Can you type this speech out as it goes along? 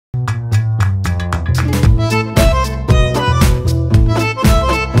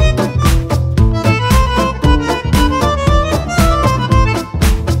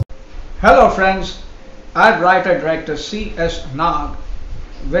I'm writer director S.Nag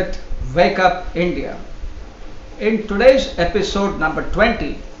with Wake Up India. In today's episode number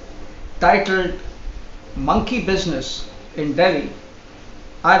 20, titled Monkey Business in Delhi,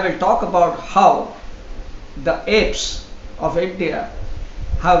 I will talk about how the apes of India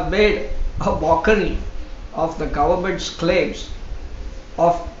have made a mockery of the government's claims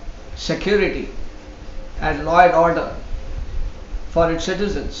of security and law and order for its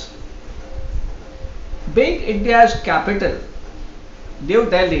citizens. Being India's capital, New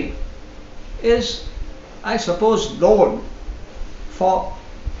Delhi is, I suppose, known for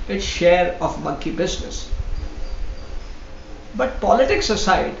its share of monkey business. But politics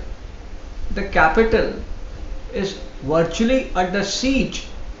aside, the capital is virtually under siege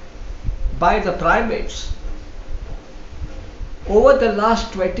by the primates. Over the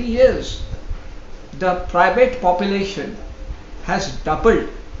last 20 years, the primate population has doubled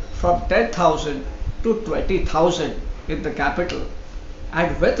from 10,000 to 20,000 in the capital,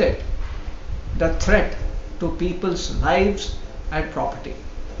 and with it, the threat to people's lives and property.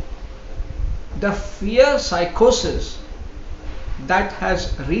 The fear psychosis that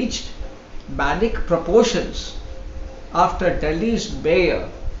has reached manic proportions after Delhi's mayor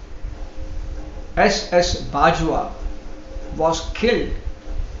S.S. was killed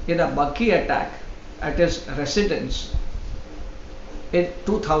in a monkey attack at his residence in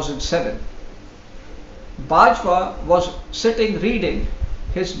 2007. Bajwa was sitting reading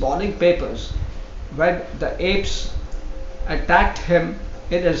his morning papers when the apes attacked him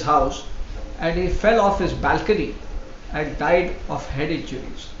in his house, and he fell off his balcony and died of head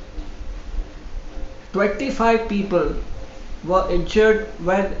injuries. 25 people were injured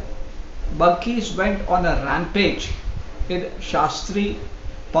when monkeys went on a rampage in Shastri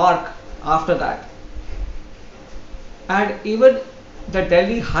Park after that. And even the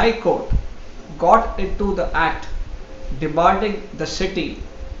Delhi High Court got into the act, demanding the city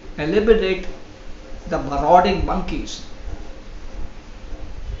eliminate the marauding monkeys.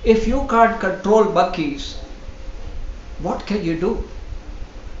 If you can't control monkeys, what can you do?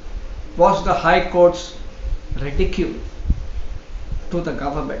 Was the High Court's ridicule to the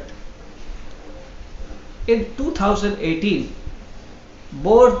government. In 2018,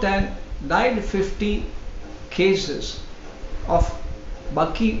 more than 950 cases of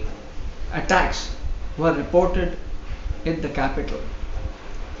monkey attacks were reported in the capital.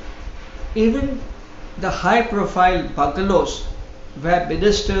 Even the high-profile bungalows where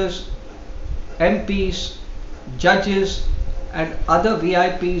ministers, MPs, judges and other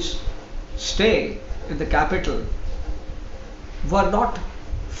VIPs stay in the capital were not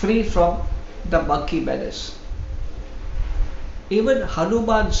free from the monkey menace. Even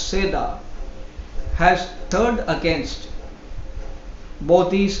Hanuman Sena has turned against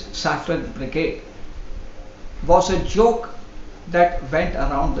Modi's Saffron Brigade. Was a joke that went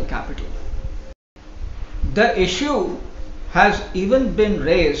around the capital. The issue has even been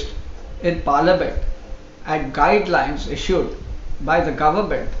raised in Parliament and guidelines issued by the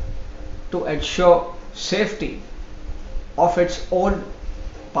government to ensure safety of its own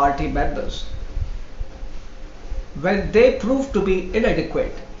party members. When they proved to be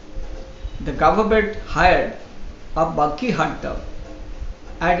inadequate, the government hired a monkey hunter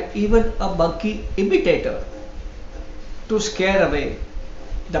and even a monkey imitator to scare away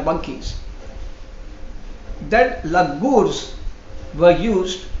the monkeys. Then langurs were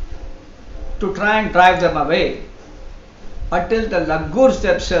used to try and drive them away until the langurs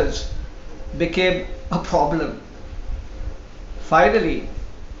themselves became a problem. Finally,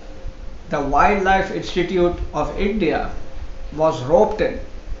 the Wildlife Institute of India was roped in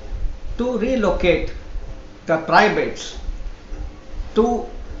to relocate the primates to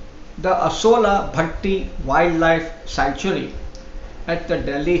the Asola Bhatti Wildlife Sanctuary at the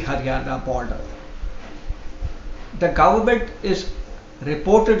Delhi-Haryana border. The government is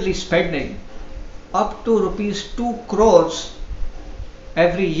reportedly spending up to rupees 2 crores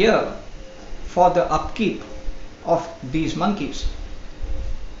every year for the upkeep of these monkeys.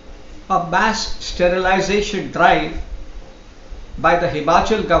 A mass sterilization drive by the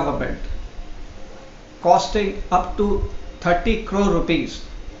Himachal government costing up to 30 crore rupees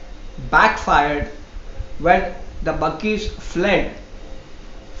backfired when the monkeys fled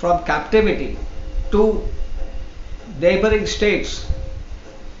from captivity to neighboring states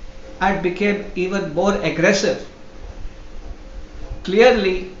and became even more aggressive.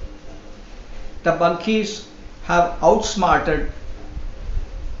 Clearly, the monkeys have outsmarted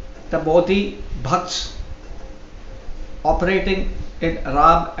the Modi Bhakts operating in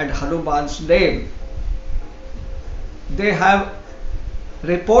Ram and Hanuman's name. They have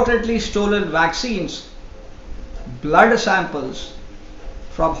reportedly stolen vaccines blood samples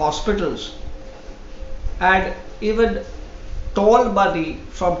from hospitals, and even toll money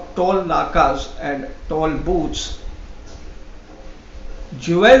from toll nakas and toll booths,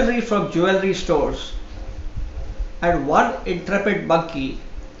 jewelry from jewelry stores, and one intrepid monkey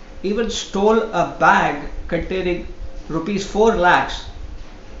even stole a bag containing rupees 4 lakhs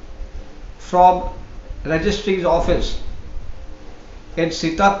from registry's office in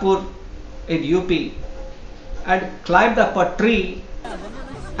Sitapur in UP and climbed up a tree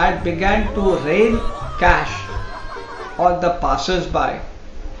and began to rain cash on the passers-by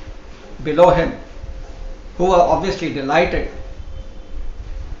below him, who were obviously delighted.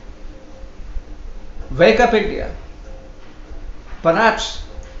 Wake up, India. Perhaps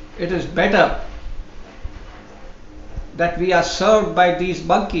it is better that we are served by these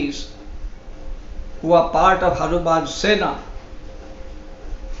monkeys who are part of Hanuman's Sena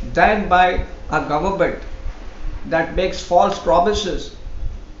than by a government that makes false promises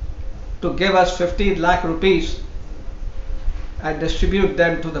to give us 15 lakh rupees and distribute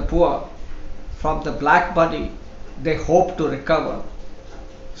them to the poor from the black money they hope to recover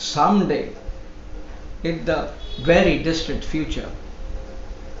someday in the very distant future.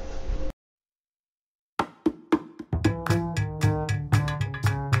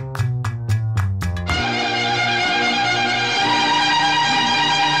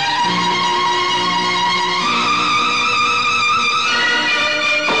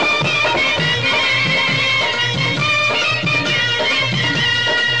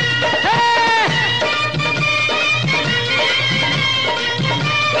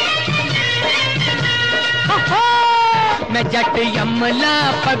 मैं जट यमला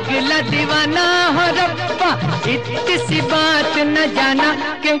पगला दीवाना हो रब्बा इतनी सी बात न जाना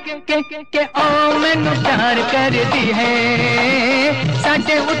के ओ मैनू प्यार कर दी है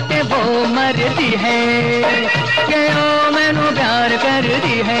साडे उत्ते वो मर दी है के ओ मैनू प्यार कर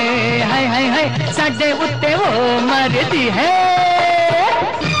दी है हाय हाय हाय साडे उत्ते वो मर दी है।